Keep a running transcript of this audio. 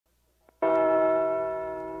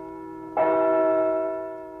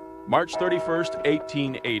March 31st,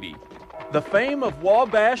 1880. The fame of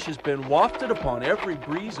Wabash has been wafted upon every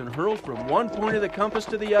breeze and hurled from one point of the compass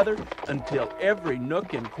to the other until every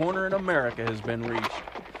nook and corner in America has been reached.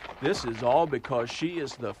 This is all because she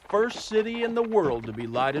is the first city in the world to be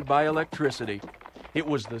lighted by electricity. It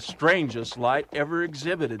was the strangest light ever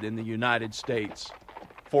exhibited in the United States.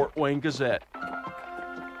 Fort Wayne Gazette.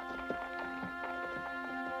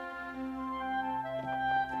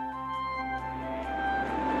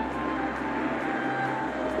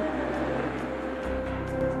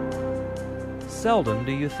 Seldom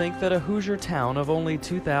do you think that a Hoosier town of only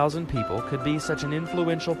 2,000 people could be such an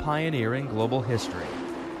influential pioneer in global history.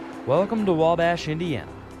 Welcome to Wabash,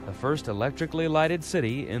 Indiana, the first electrically lighted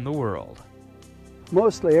city in the world.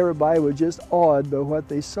 Mostly everybody was just awed by what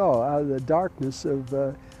they saw. Out of the darkness of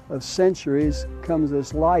centuries comes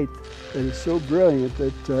this light that is so brilliant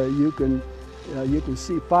that you can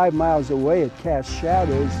see 5 miles away. It casts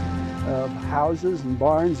shadows of houses and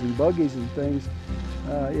barns and buggies and things.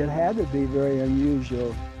 It had to be very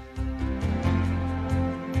unusual.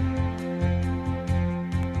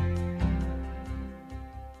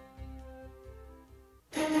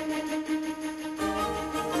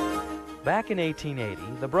 Back in 1880,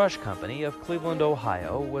 the Brush Company of Cleveland,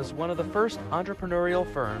 Ohio, was one of the first entrepreneurial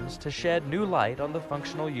firms to shed new light on the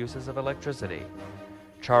functional uses of electricity.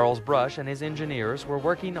 Charles Brush and his engineers were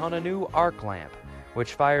working on a new arc lamp,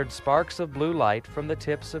 which fired sparks of blue light from the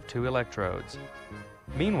tips of 2 electrodes.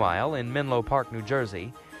 Meanwhile, in Menlo Park, New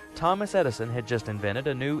Jersey, Thomas Edison had just invented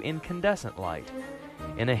a new incandescent light.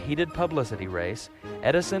 In a heated publicity race,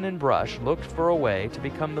 Edison and Brush looked for a way to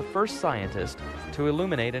become the first scientist to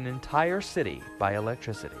illuminate an entire city by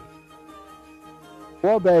electricity.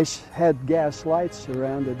 Wabash had gas lights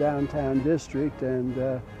around the downtown district,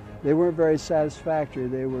 and they weren't very satisfactory.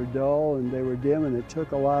 They were dull and they were dim, and it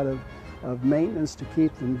took a lot of maintenance to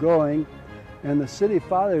keep them going. And the city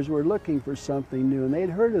fathers were looking for something new, and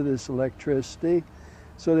they'd heard of this electricity,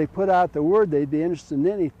 so they put out the word they'd be interested in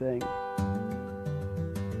anything.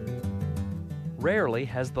 Rarely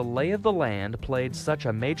has the lay of the land played such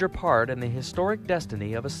a major part in the historic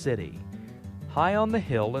destiny of a city. High on the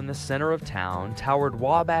hill in the center of town towered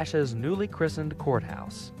Wabash's newly christened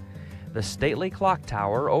courthouse. The stately clock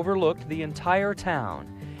tower overlooked the entire town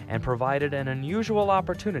and provided an unusual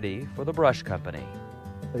opportunity for the Brush Company.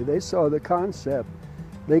 They saw the concept.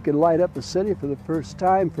 They could light up the city for the first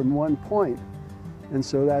time from one point. And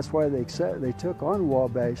so that's why they took on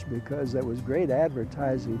Wabash, because that was great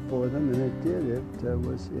advertising for them, and it did.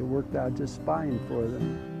 It worked out just fine for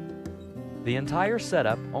them. The entire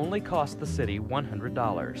setup only cost the city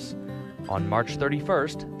 $100. On March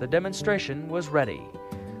 31st, the demonstration was ready.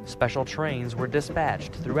 Special trains were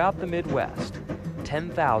dispatched throughout the Midwest.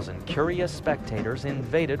 10,000 curious spectators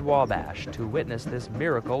invaded Wabash to witness this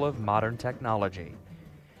miracle of modern technology.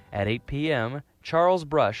 At 8 p.m., Charles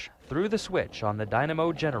Brush threw the switch on the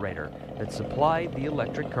dynamo generator that supplied the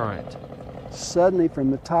electric current. Suddenly,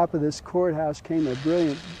 from the top of this courthouse came a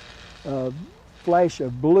brilliant flash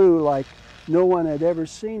of blue like no one had ever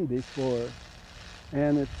seen before.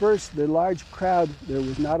 And at first, the large crowd, there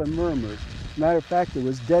was not a murmur. Matter of fact, it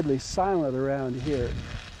was deadly silent around here.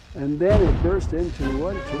 And then it burst into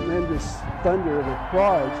one tremendous thunder of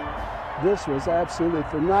applause. This was absolutely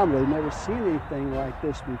phenomenal. I'd never seen anything like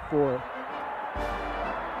this before.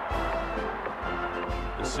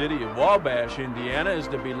 The city of Wabash, Indiana, is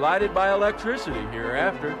to be lighted by electricity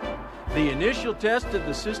hereafter. The initial test of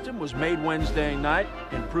the system was made Wednesday night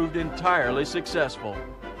and proved entirely successful.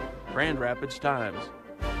 Grand Rapids Times.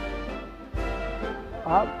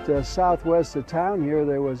 Out southwest of town here,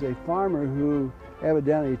 there was a farmer who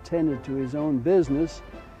evidently tended to his own business,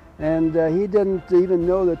 and he didn't even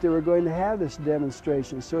know that they were going to have this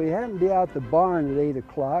demonstration. So he happened to be out the barn at 8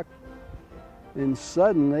 o'clock, and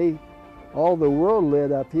suddenly all the world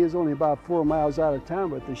lit up. He was only about 4 miles out of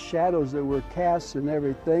town, but the shadows that were cast and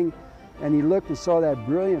everything, and he looked and saw that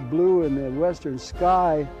brilliant blue in the western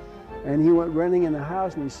sky, and he went running in the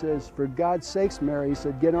house and he says, "For God's sakes, Mary," he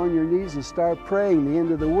said, "get on your knees and start praying. The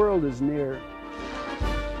end of the world is near."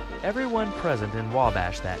 Everyone present in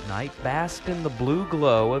Wabash that night basked in the blue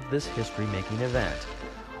glow of this history-making event.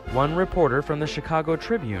 One reporter from the Chicago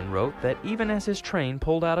Tribune wrote that even as his train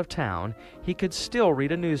pulled out of town, he could still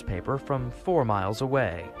read a newspaper from 4 miles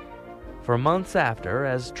away. For months after,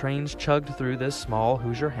 as trains chugged through this small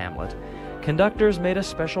Hoosier hamlet, conductors made a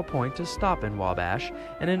special point to stop in Wabash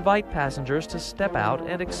and invite passengers to step out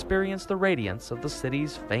and experience the radiance of the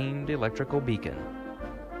city's famed electrical beacon.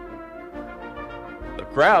 The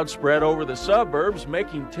crowd spread over the suburbs,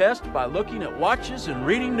 making tests by looking at watches and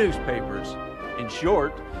reading newspapers. In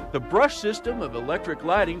short, the brush system of electric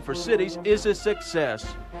lighting for cities is a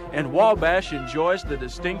success, and Wabash enjoys the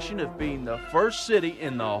distinction of being the first city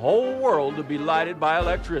in the whole world to be lighted by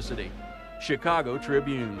electricity. Chicago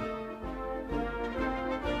Tribune.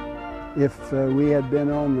 If we had been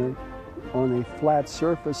on a flat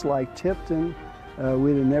surface like Tipton,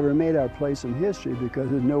 we'd have never made our place in history, because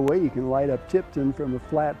there's no way you can light up Tipton from a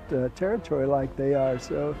flat territory like they are.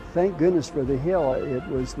 So thank goodness for the hill. It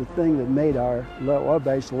was the thing that made our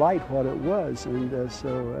Wabash light what it was. And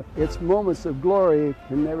so its moments of glory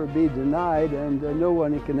can never be denied, and no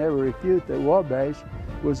one can ever refute that Wabash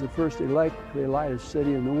was the first electrically lighted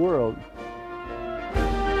city in the world.